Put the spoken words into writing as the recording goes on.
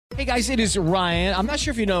Hey guys, it is Ryan. I'm not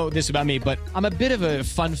sure if you know this about me, but I'm a bit of a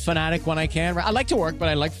fun fanatic when I can. I like to work, but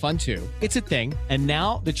I like fun too. It's a thing. And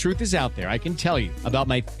now the truth is out there. I can tell you about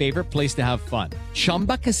my favorite place to have fun.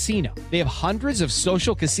 Chumba Casino. They have hundreds of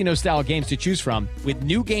social casino style games to choose from with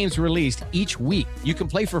new games released each week. You can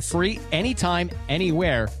play for free anytime,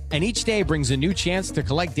 anywhere. And each day brings a new chance to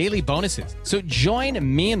collect daily bonuses. So join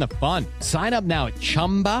me in the fun. Sign up now at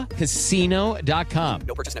ChumbaCasino.com.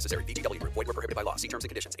 No purchase necessary. VGW Group. Void where prohibited by law. See terms and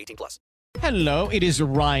conditions. 18+. Hello, it is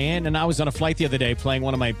Ryan, and I was on a flight the other day playing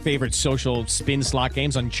one of my favorite social spin slot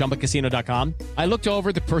games on ChumbaCasino.com. I looked over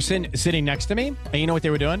at the person sitting next to me, and you know what they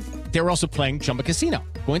were doing? They were also playing Chumba Casino.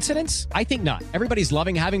 Coincidence? I think not. Everybody's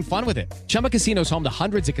loving having fun with it. Chumba Casino is home to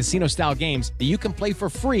hundreds of casino-style games that you can play for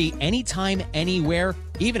free anytime, anywhere,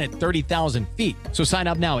 even at 30,000 feet. So sign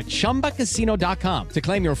up now at ChumbaCasino.com to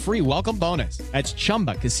claim your free welcome bonus. That's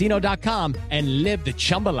ChumbaCasino.com and live the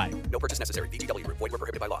Chumba life. No purchase necessary. VGW Group. Void where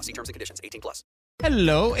prohibited by law. See terms and conditions. 18+.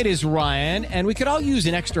 Hello, it is Ryan, and we could all use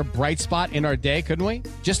an extra bright spot in our day, couldn't we?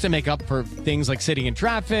 Just to make up for things like sitting in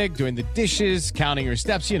traffic, doing the dishes, counting your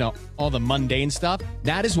steps, you know, all the mundane stuff.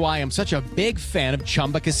 That is why I'm such a big fan of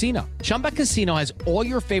Chumba Casino. Chumba Casino has all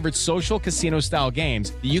your favorite social casino-style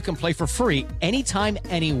games that you can play for free anytime,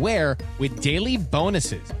 anywhere with daily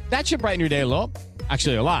bonuses. That should brighten your day a little.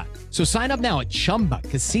 Actually, a lot. So sign up now at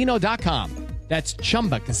ChumbaCasino.com. That's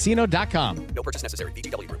ChumbaCasino.com. No purchase necessary.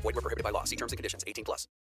 VGW Group. Void where prohibited by law. See terms and conditions. 18+.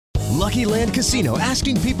 Lucky Land Casino,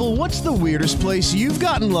 asking people, what's the weirdest place you've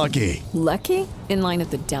gotten lucky? Lucky? In line at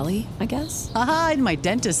the deli, I guess? Aha, in my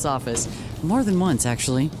dentist's office. More than once,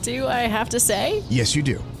 actually. Do I have to say? Yes, you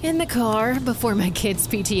do. In the car before my kids'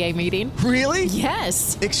 PTA meeting. Really?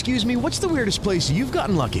 Yes. Excuse me, what's the weirdest place you've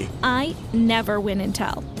gotten lucky? I never win and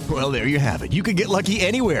tell. Well, there you have it. You can get lucky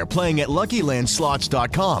anywhere, playing at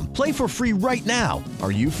LuckyLandSlots.com. Play for free right now.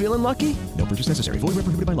 Are you feeling lucky? No purchase necessary. Void where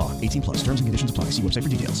prohibited by law. 18+. Terms and conditions apply. See website for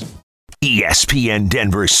details. ESPN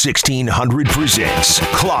Denver 1600 presents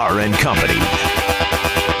Clar and Company.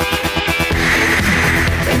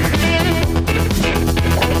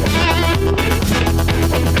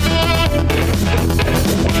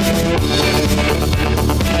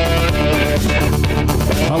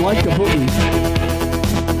 I like the boogie.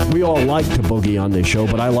 We all like to boogie on this show,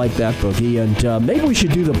 but I like that boogie. And maybe we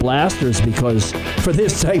should do the Blasters for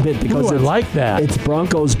this segment because I like that. It's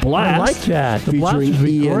Broncos Blast. I like that. The featuring Blasters would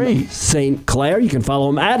be Ian great. St. Clair. You can follow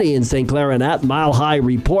him at Ian St. Clair and at Mile High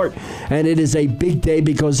Report. And it is a big day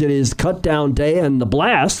because it is Cut Down Day, and the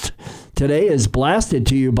Blast today is blasted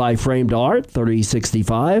to you by Framed Art,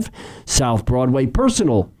 3065 South Broadway.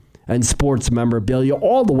 Personal and sports memorabilia,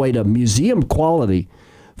 all the way to museum quality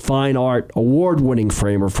fine art, award-winning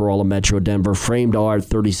framer for all of Metro Denver. Framed Art,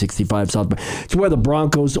 3065 South. It's where the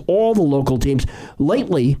Broncos, all the local teams.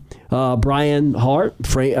 Lately, Brian Hart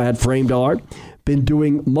at Framed Art, been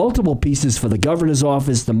doing multiple pieces for the governor's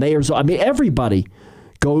office, the mayor's. I mean, everybody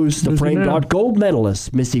goes to Framed Art. Gold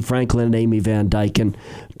medalists, Missy Franklin and Amy Van Dyke, can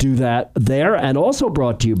do that there. And also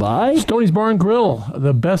brought to you by Stoney's Bar and Grill.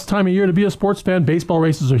 The best time of year to be a sports fan. Baseball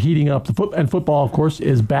races are heating up. And football, of course,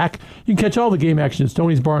 is back. You can catch all the game action at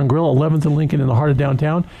Stoney's Bar and Grill, 11th and Lincoln in the heart of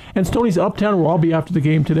downtown. And Stoney's Uptown will all be after the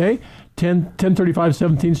game today. 1035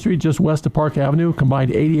 17th Street, just west of Park Avenue.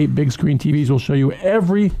 Combined 88 big screen TVs will show you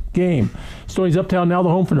every game. Stoney's Uptown, now the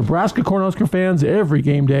home for Nebraska Cornhusker fans every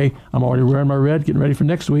game day. I'm already wearing my red, getting ready for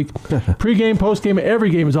next week. Pre-game, post-game, every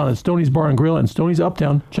game is on at Stoney's Bar and Grill and Stoney's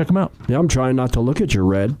Uptown. Check them out. Yeah, I'm trying not to look at your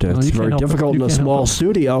red. It's very difficult in a small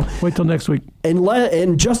studio. Wait till next week.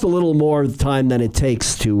 In just a little more time than it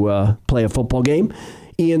takes to play a football game,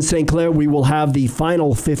 Ian St. Clair, we will have the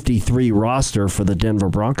final 53 roster for the Denver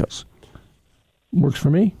Broncos. Works for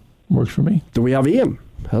me. Works for me. Do we have Ian?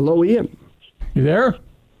 Hello, Ian. You there?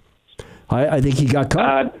 I think he got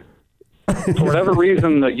cut. For whatever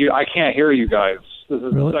reason, I can't hear you guys. This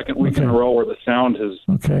is the second week in a row where the sound has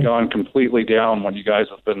gone completely down when you guys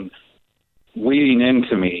have been leading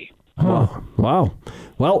into me. Huh. Wow.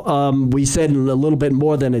 Well, we said in a little bit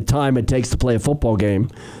more than the time it takes to play a football game,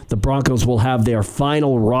 the Broncos will have their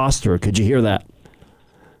final roster. Could you hear that?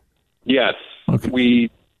 Yes. Okay.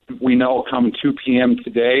 We know come 2 p.m.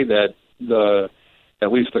 today that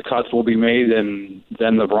at least the cuts will be made, and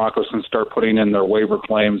then the Broncos can start putting in their waiver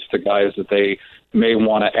claims to guys that they may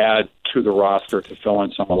want to add to the roster to fill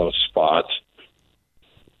in some of those spots.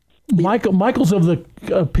 Michael's of the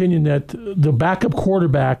opinion that the backup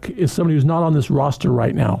quarterback is somebody who's not on this roster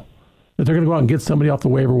right now, that they're going to go out and get somebody off the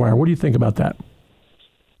waiver wire. What do you think about that?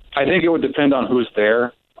 I think it would depend on who's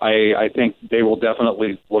there. I think they will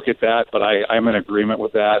definitely look at that, but I'm in agreement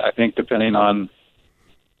with that. I think depending on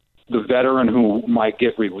the veteran who might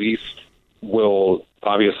get released, will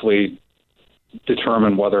obviously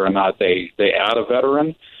determine whether or not they add a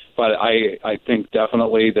veteran. But I think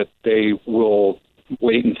definitely that they will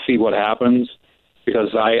wait and see what happens,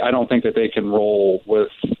 because I don't think that they can roll with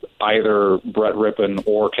either Brett Rippon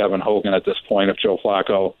or Kevin Hogan at this point if Joe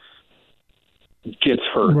Flacco gets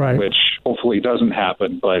hurt, right, which hopefully doesn't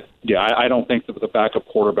happen. But, yeah, I don't think that the backup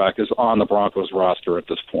quarterback is on the Broncos roster at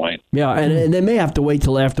this point. Yeah, and they may have to wait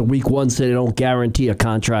till after week one so they don't guarantee a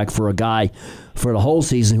contract for a guy for the whole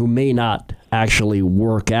season who may not actually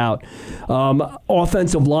work out.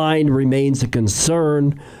 Offensive line remains a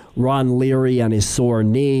concern. Ron Leary and his sore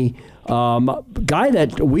knee. Guy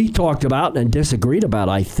that we talked about and disagreed about,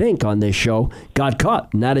 I think, on this show, got cut,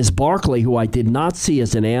 and that is Barkley, who I did not see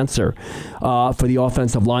as an answer for the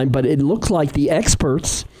offensive line, but it looks like the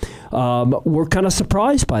experts were kind of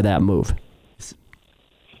surprised by that move.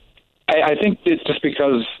 I think it's just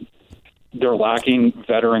because they're lacking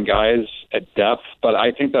veteran guys at depth, but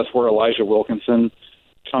I think that's where Elijah Wilkinson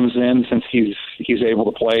comes in, since he's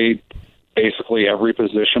able to play basically every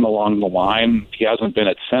position along the line. He hasn't been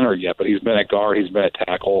at center yet, but he's been at guard, he's been at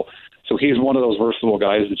tackle. So he's one of those versatile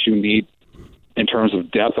guys that you need in terms of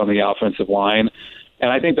depth on the offensive line.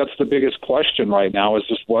 And I think that's the biggest question right now, is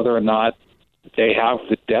just whether or not they have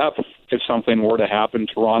the depth if something were to happen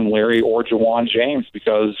to Ron Leary or Jawan James,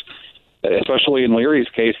 because especially in Leary's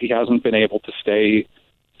case, he hasn't been able to stay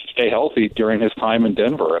healthy during his time in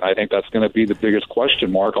Denver. And I think that's going to be the biggest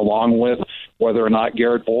question mark, along with whether or not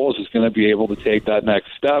Garrett Bowles is going to be able to take that next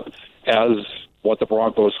step as what the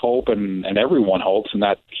Broncos hope and everyone hopes, and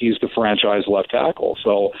that he's the franchise left tackle.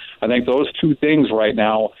 So I think those two things right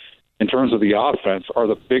now, in terms of the offense, are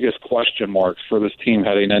the biggest question marks for this team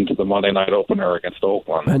heading into the Monday night opener against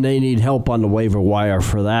Oakland. And they need help on the waiver wire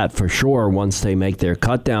for that, for sure, once they make their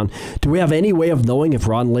cut down. Do we have any way of knowing if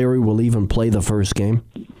Ron Leary will even play the first game?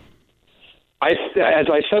 As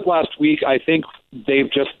I said last week, I think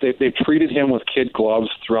they've treated him with kid gloves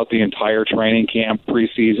throughout the entire training camp,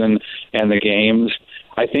 preseason, and the games.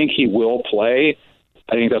 I think he will play.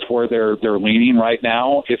 I think that's where they're leaning right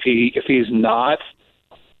now. If he's not,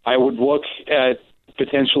 I would look at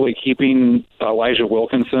potentially keeping Elijah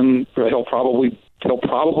Wilkinson. He'll probably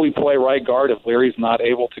play right guard if Leary's not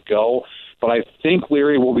able to go. But I think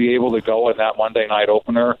Leary will be able to go in that Monday night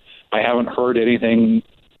opener. I haven't heard anything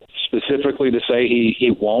specifically to say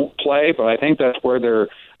he won't play, but I think that's where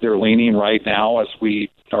they're leaning right now, as we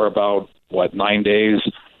are about 9 days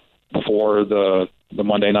before the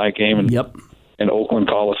Monday night game in Oakland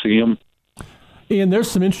Coliseum. Ian, there's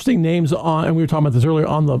some interesting names on, and we were talking about this earlier,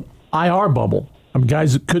 on the IR bubble. I mean,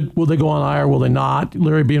 guys, will they go on IR? Will they not?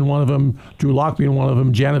 Leary being one of them, Drew Lock being one of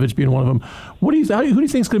them, Janovich being one of them. Who do you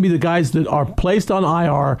think is going to be the guys that are placed on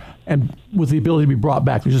IR and with the ability to be brought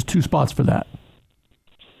back? There's just two spots for that.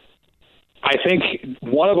 I think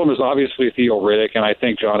one of them is obviously Theo Riddick, and I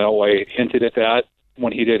think John Elway hinted at that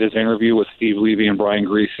when he did his interview with Steve Levy and Brian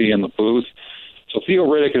Griese in the booth. So Theo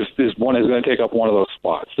Riddick is going to take up one of those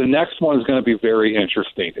spots. The next one is going to be very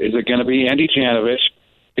interesting. Is it going to be Andy Janovich?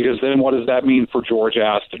 Because then what does that mean for George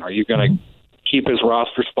Aston? Are you going to keep his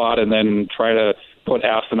roster spot and then try to put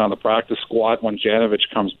Aston on the practice squad when Janovich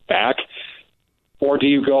comes back? Or do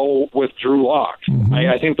you go with Drew Lock? Mm-hmm.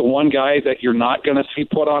 I think the one guy that you're not going to see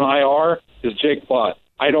put on IR is Jake Butt.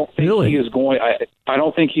 I don't think he is going. I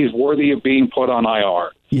don't think he's worthy of being put on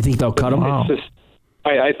IR. You think they'll cut him?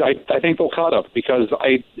 I think they'll cut him because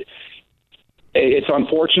it's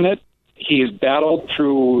unfortunate. He's battled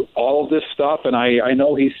through all of this stuff, and I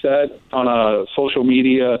know he said on a social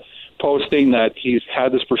media posting that he's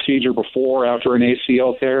had this procedure before after an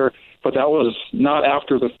ACL tear, but that was not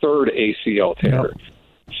after the third ACL tear. Yep.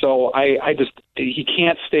 So he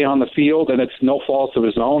can't stay on the field, and it's no fault of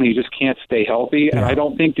his own. He just can't stay healthy. Yeah. And I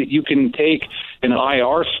don't think that you can take an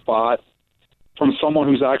IR spot from someone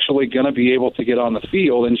who's actually going to be able to get on the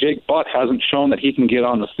field. And Jake Butt hasn't shown that he can get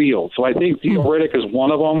on the field. So I think Theo Riddick is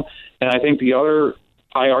one of them. And I think the other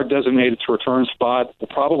IR designated to return spot will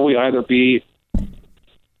probably either be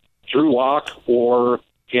Drew Lock or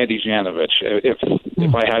Andy Janovich,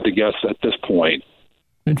 if I had to guess at this point.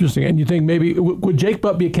 Interesting. And you think maybe, would Jake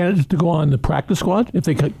Butt be a candidate to go on the practice squad if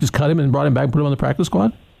they just cut him and brought him back and put him on the practice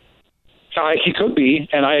squad? He could be,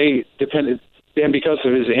 and because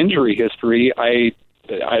of his injury history, I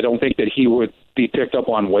don't think that he would be picked up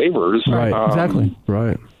on waivers. Right, exactly.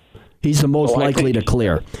 Right. He's the most likely to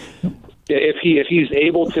clear. If he's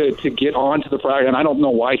able to get onto the practice, and I don't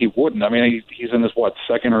know why he wouldn't. I mean, he's in his,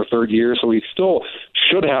 second or third year, so he still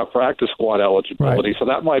should have practice squad eligibility. Right. So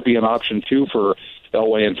that might be an option, too, for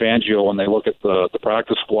Elway and Fangio when they look at the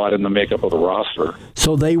practice squad and the makeup of the roster.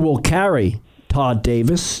 So they will carry Todd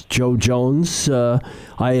Davis, Joe Jones,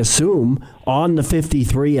 I assume, on the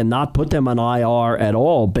 53 and not put them on IR at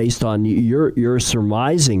all, based on your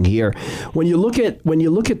surmising here. When you look at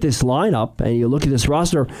this lineup and you look at this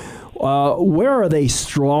roster, where are they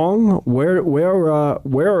strong? Where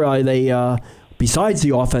are they? Besides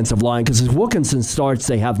the offensive line, because as Wilkinson starts,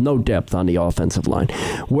 they have no depth on the offensive line.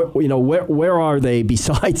 Where are they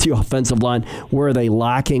besides the offensive line? Where are they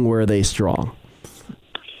lacking? Where are they strong?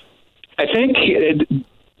 I think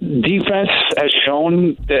defense has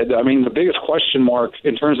shown that, I mean, the biggest question mark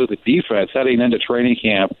in terms of the defense heading into training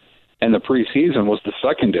camp and the preseason was the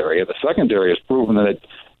secondary. And the secondary has proven that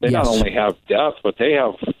they not only have depth, but they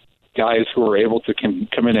have guys who are able to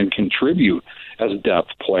come in and contribute as depth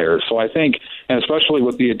players. So I think, and especially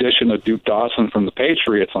with the addition of Duke Dawson from the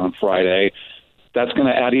Patriots on Friday, that's going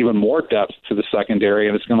to add even more depth to the secondary,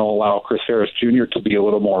 and it's going to allow Chris Harris Jr. to be a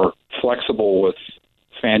little more flexible with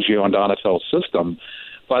Fangio and Donatel's system.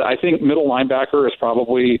 But I think middle linebacker is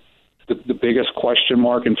probably the biggest question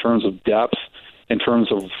mark in terms of depth, and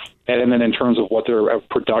then in terms of what their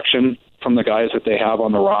production from the guys that they have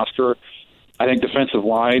on the roster. I think defensive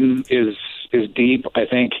line is deep. I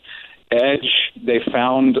think edge, they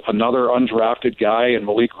found another undrafted guy in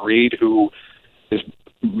Malik Reed who has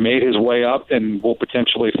made his way up and will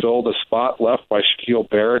potentially fill the spot left by Shaquille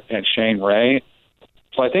Barrett and Shane Ray.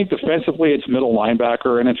 So I think defensively it's middle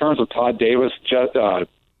linebacker. And in terms of Todd Davis, Jesse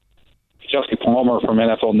Palmer from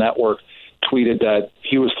NFL Network tweeted that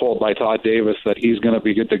he was told by Todd Davis that he's going to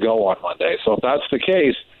be good to go on Monday. So if that's the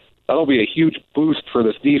case, that'll be a huge boost for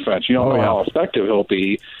this defense. You don't know how effective he'll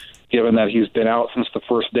be, given that he's been out since the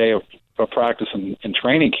first day of practice in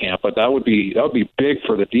training camp. But that would be big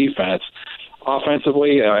for the defense.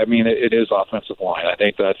 Offensively, I mean, it is offensive line. I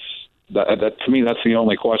think that to me, that's the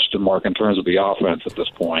only question mark in terms of the offense at this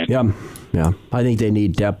point. Yeah. I think they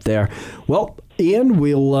need depth there. Well, Ian,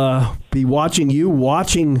 we'll be watching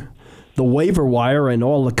the waiver wire and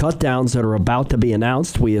all the cut downs that are about to be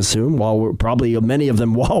announced, we assume, many of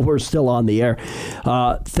them while we're still on the air.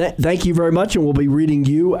 Thank you very much, and we'll be reading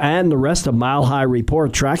you and the rest of Mile High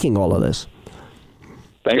Report, tracking all of this.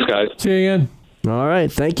 Thanks, guys. See you again. All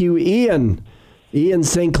right. Thank you, Ian. Ian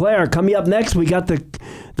St. Clair. Coming up next, we got the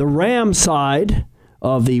Ram side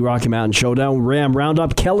of the Rocky Mountain Showdown. Ram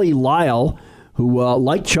Roundup. Kelly Lyle, who,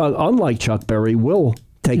 unlike Chuck Berry, will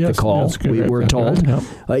take the call, we're told.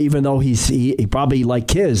 Even though he probably, like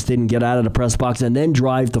Kiz, didn't get out of the press box and then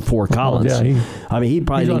drive to Fort Collins. He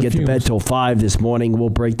probably didn't get to bed till 5 this morning. We'll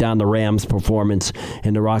break down the Rams' performance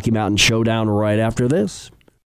in the Rocky Mountain Showdown right after this.